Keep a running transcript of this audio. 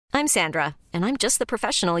I'm Sandra, and I'm just the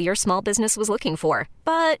professional your small business was looking for.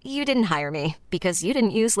 But you didn't hire me because you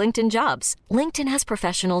didn't use LinkedIn Jobs. LinkedIn has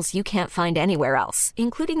professionals you can't find anywhere else,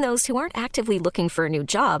 including those who aren't actively looking for a new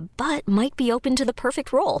job, but might be open to the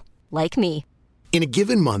perfect role, like me. In a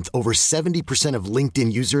given month, over 70% of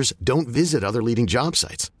LinkedIn users don't visit other leading job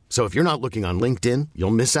sites. So if you're not looking on LinkedIn,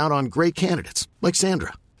 you'll miss out on great candidates like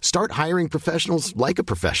Sandra. Start hiring professionals like a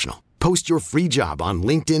professional. Post your free job on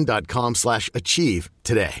linkedin.com/achieve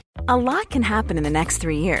today. A lot can happen in the next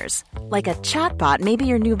 3 years. Like a chatbot may be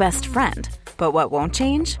your new best friend. But what won't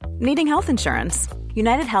change? Needing health insurance.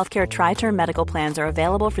 United Healthcare Tri-Term Medical Plans are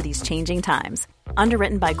available for these changing times.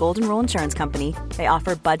 Underwritten by Golden Rule Insurance Company, they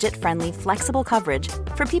offer budget-friendly, flexible coverage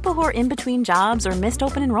for people who are in between jobs or missed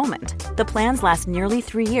open enrollment. The plans last nearly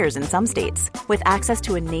 3 years in some states, with access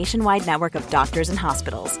to a nationwide network of doctors and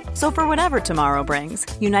hospitals. So for whatever tomorrow brings,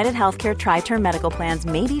 United Healthcare Tri-Term Medical Plans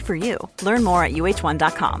may be for you. Learn more at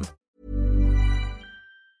uh1.com.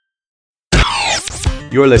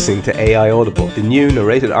 You're listening to AI Audible, the new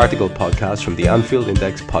narrated article podcast from the Anfield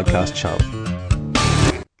Index podcast channel.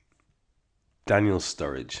 Daniel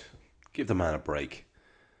Sturridge, Give the Man a Break,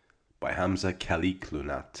 by Hamza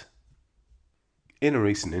Khaliqlunat. In a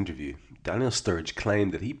recent interview, Daniel Sturridge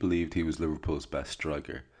claimed that he believed he was Liverpool's best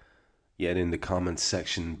striker. Yet in the comments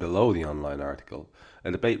section below the online article,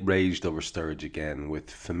 a debate raged over Sturridge again,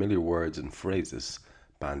 with familiar words and phrases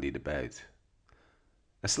bandied about.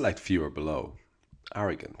 A select few are below: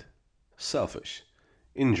 arrogant, selfish,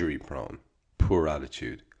 injury prone, poor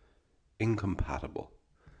attitude, incompatible.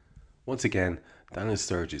 Once again, Daniel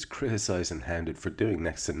Sturridge is criticised and hounded for doing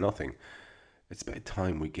next to nothing. It's about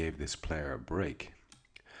time we gave this player a break.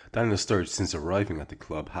 Daniel Sturridge, since arriving at the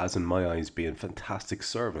club, has in my eyes been a fantastic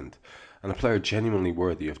servant and a player genuinely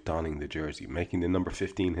worthy of donning the jersey, making the number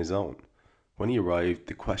 15 his own. When he arrived,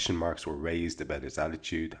 the question marks were raised about his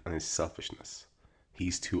attitude and his selfishness.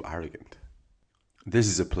 He's too arrogant. This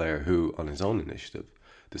is a player who, on his own initiative,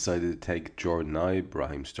 decided to take Jordan Ibe,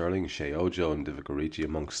 Raheem Sterling, Shea Ojo and Divock Origi,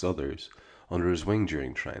 amongst others, under his wing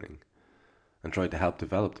during training, and tried to help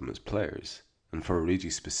develop them as players. And for Origi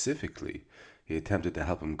specifically, he attempted to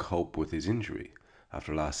help him cope with his injury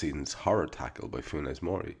after last season's horror tackle by Funes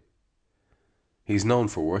Mori. He's known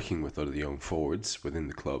for working with other young forwards within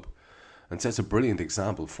the club and sets a brilliant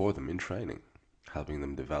example for them in training, helping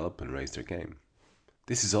them develop and raise their game.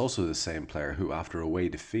 This is also the same player who, after away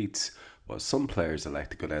defeats, while some players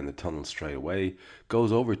elect to go down the tunnel straight away,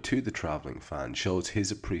 goes over to the travelling fan, shows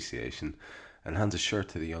his appreciation and hands a shirt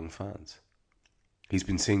to the young fans. He's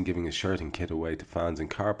been seen giving his shirt and kit away to fans in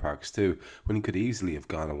car parks too, when he could easily have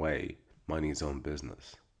gone away, minding his own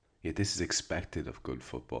business. Yet this is expected of good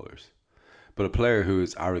footballers. But a player who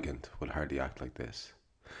is arrogant would hardly act like this.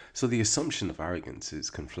 So the assumption of arrogance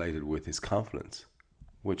is conflated with his confidence,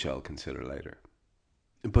 which I'll consider later.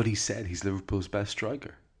 But he said he's Liverpool's best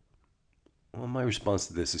striker. Well, my response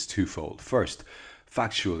to this is twofold. First,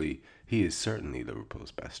 factually, he is certainly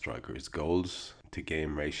Liverpool's best striker. His goals to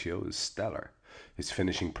game ratio is stellar. His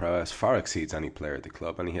finishing prowess far exceeds any player at the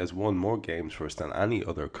club, and he has won more games for us than any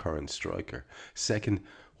other current striker. Second,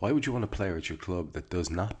 why would you want a player at your club that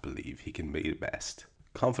does not believe he can be the best?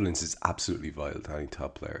 Confidence is absolutely vital to any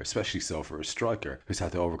top player, especially so for a striker who's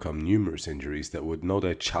had to overcome numerous injuries that would no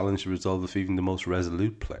doubt challenge the resolve of even the most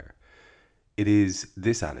resolute player. It is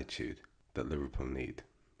this attitude that Liverpool need.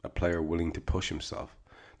 A player willing to push himself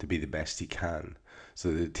to be the best he can,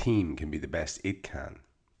 so that the team can be the best it can.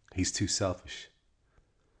 He's too selfish.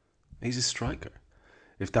 He's a striker.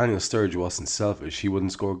 If Daniel Sturridge wasn't selfish, he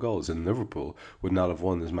wouldn't score goals, and Liverpool would not have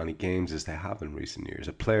won as many games as they have in recent years.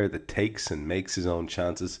 A player that takes and makes his own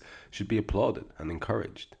chances should be applauded and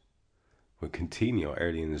encouraged. When Coutinho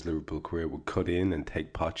early in his Liverpool career would cut in and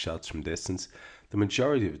take pot shots from distance, the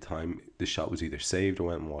majority of the time the shot was either saved or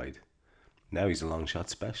went wide. Now he's a long shot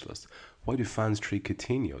specialist. Why do fans treat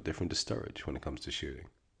Coutinho different to Sturridge when it comes to shooting?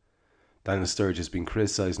 Daniel Sturridge has been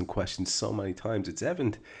criticised and questioned so many times, it's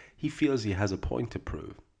evident he feels he has a point to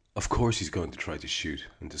prove. Of course he's going to try to shoot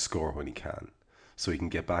and to score when he can, so he can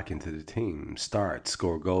get back into the team, start,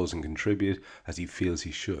 score goals and contribute as he feels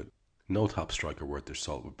he should. No top striker worth their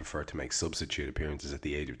salt would prefer to make substitute appearances at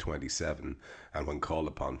the age of 27 and, when called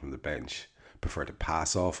upon from the bench, prefer to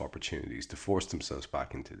pass off opportunities to force themselves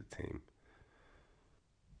back into the team.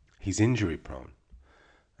 He's injury prone.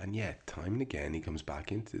 And yet, time and again, he comes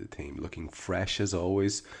back into the team looking fresh as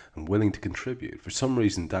always and willing to contribute. For some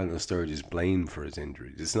reason, Daniel Sturridge is blamed for his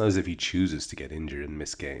injuries. It's not as if he chooses to get injured and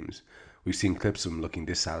miss games. We've seen clips of him looking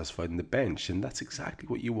dissatisfied on the bench, and that's exactly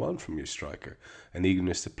what you want from your striker. An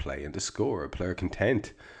eagerness to play and to score. A player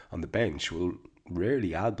content on the bench will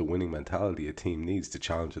rarely add the winning mentality a team needs to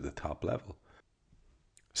challenge at the top level.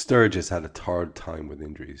 Sturridge has had a hard time with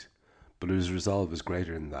injuries, but his resolve is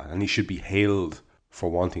greater than that, and he should be hailed for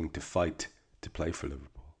wanting to fight to play for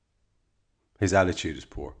Liverpool. His attitude is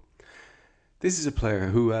poor. This is a player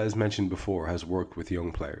who, as mentioned before, has worked with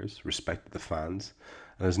young players, respected the fans,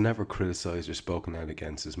 and has never criticised or spoken out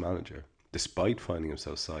against his manager, despite finding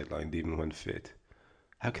himself sidelined even when fit.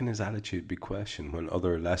 How can his attitude be questioned when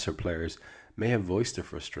other lesser players may have voiced their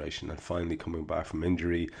frustration at finally coming back from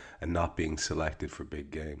injury and not being selected for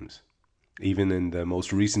big games? Even in the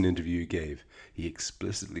most recent interview he gave, he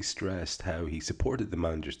explicitly stressed how he supported the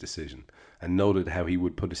manager's decision and noted how he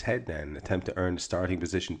would put his head down and attempt to earn the starting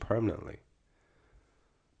position permanently.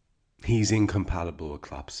 He's incompatible with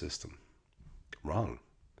Klopp's system. Wrong.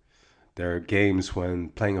 There are games when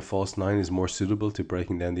playing a false nine is more suitable to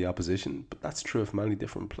breaking down the opposition, but that's true of many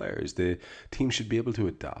different players. The team should be able to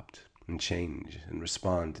adapt and change and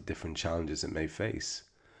respond to different challenges it may face.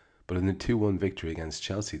 But in the 2-1 victory against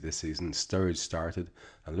Chelsea this season, Sturridge started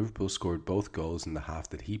and Liverpool scored both goals in the half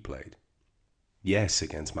that he played. Yes,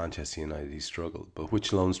 against Manchester United he struggled, but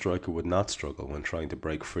which lone striker would not struggle when trying to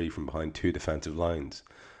break free from behind two defensive lines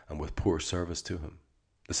and with poor service to him?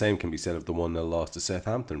 The same can be said of the 1-0 loss to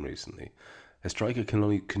Southampton recently. A striker can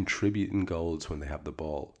only contribute in goals when they have the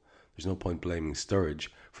ball. There's no point blaming Sturridge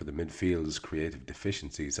for the midfield's creative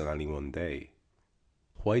deficiencies on any one day.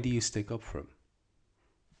 Why do you stick up for him?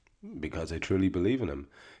 Because I truly believe in him.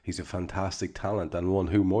 He's a fantastic talent and one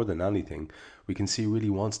who, more than anything, we can see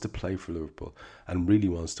really wants to play for Liverpool and really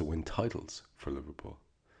wants to win titles for Liverpool.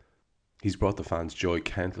 He's brought the fans joy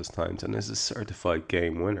countless times and is a certified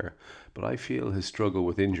game winner, but I feel his struggle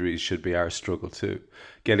with injuries should be our struggle too.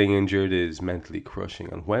 Getting injured is mentally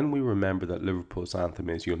crushing, and when we remember that Liverpool's anthem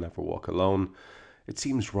is "You'll Never Walk Alone," it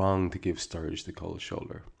seems wrong to give Sturridge the cold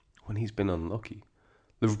shoulder when he's been unlucky.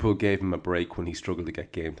 Liverpool gave him a break when he struggled to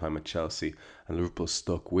get game time at Chelsea, and Liverpool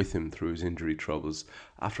stuck with him through his injury troubles.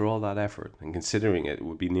 After all that effort, and considering it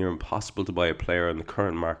would be near impossible to buy a player in the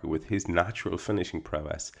current market with his natural finishing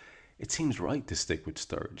prowess, it seems right to stick with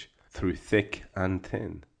Sturridge through thick and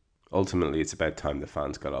thin. Ultimately, it's about time the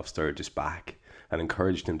fans got off Sturridge's back and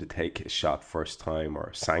encouraged him to take his shot first time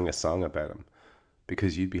or sang a song about him,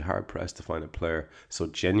 because you'd be hard pressed to find a player so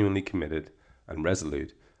genuinely committed and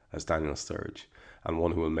resolute as Daniel Sturridge, and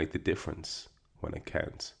one who will make the difference when it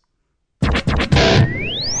counts.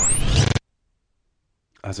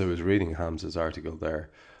 As I was reading Hamza's article there,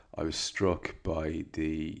 I was struck by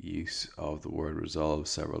the use of the word resolve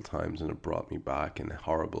several times, and it brought me back in a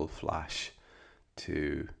horrible flash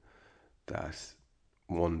to that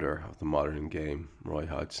wonder of the modern game, Roy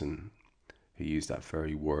Hodgson, who used that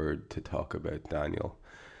very word to talk about Daniel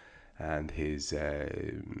and his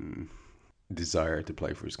desire to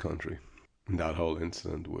play for his country. And that whole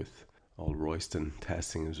incident with old Royston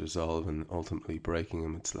testing his resolve and ultimately breaking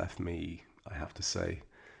him, it's left me, I have to say,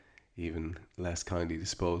 even less kindly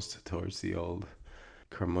disposed towards the old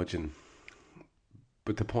curmudgeon.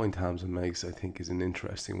 But the point Hamza makes, I think, is an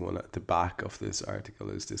interesting one. At the back of this article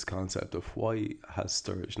is this concept of why has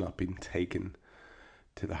Sturridge not been taken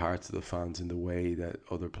to the hearts of the fans in the way that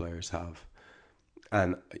other players have.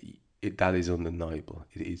 And that is undeniable.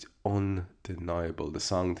 It is undeniable. The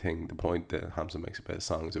song thing, the point that Hamza makes about the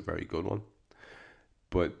song is a very good one.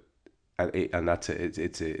 But and that's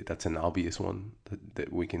an obvious one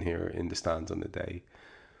that we can hear in the stands on the day.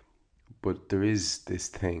 But there is this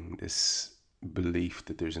thing, this belief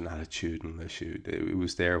that there's an attitudinal issue. It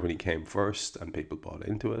was there when he came first and people bought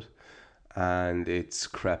into it, and it's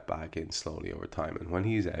crept back in slowly over time, and when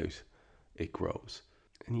he's out it grows,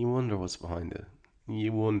 and you wonder what's behind it.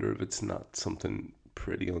 You wonder if it's not something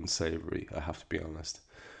pretty unsavory, I have to be honest.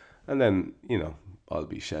 And then, I'll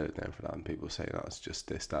be shouted down for that, and people say, no, it's just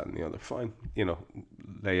this, that and the other. Fine,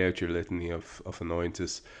 lay out your litany of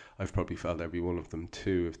annoyances. I've probably felt every one of them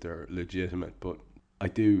too, if they're legitimate. But I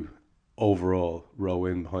do overall row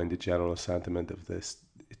in behind the general sentiment of this.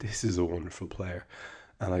 This is a wonderful player,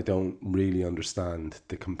 and I don't really understand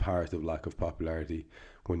the comparative lack of popularity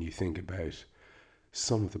when you think about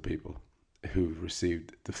some of the people who've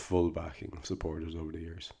received the full backing of supporters over the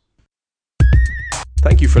years.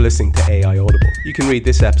 Thank you for listening to AI Audible. You can read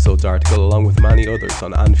this episode's article along with many others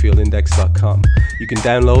on AnfieldIndex.com. You can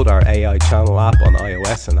download our AI channel app on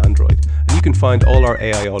iOS and Android. And you can find all our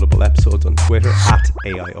AI Audible episodes on Twitter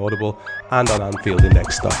 @AI Audible and on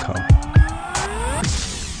AnfieldIndex.com.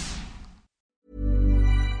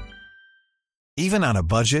 Even on a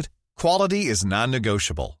budget, quality is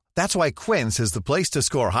non-negotiable. That's why Quince is the place to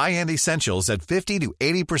score high-end essentials at 50 to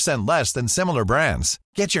 80% less than similar brands.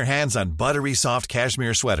 Get your hands on buttery soft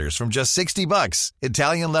cashmere sweaters from just $60,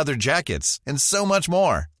 Italian leather jackets, and so much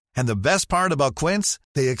more. And the best part about Quince,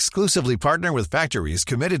 they exclusively partner with factories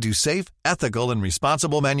committed to safe, ethical, and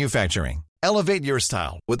responsible manufacturing. Elevate your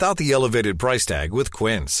style without the elevated price tag with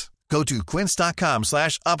Quince. Go to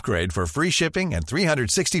quince.com/upgrade for free shipping and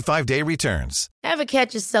 365-day returns. Ever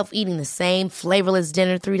catch yourself eating the same flavorless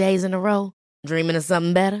dinner 3 days in a row? Dreaming of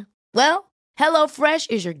something better? Well, HelloFresh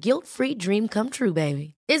is your guilt-free dream come true,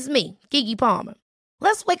 baby. It's me, Keke Palmer.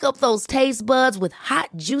 Let's wake up those taste buds with hot,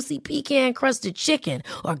 juicy pecan-crusted chicken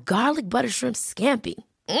or garlic butter shrimp scampi.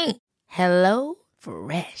 Hello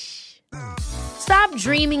Fresh. Stop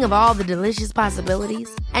dreaming of all the delicious possibilities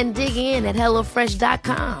and dig in at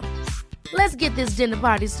HelloFresh.com. Let's get this dinner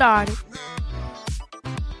party started.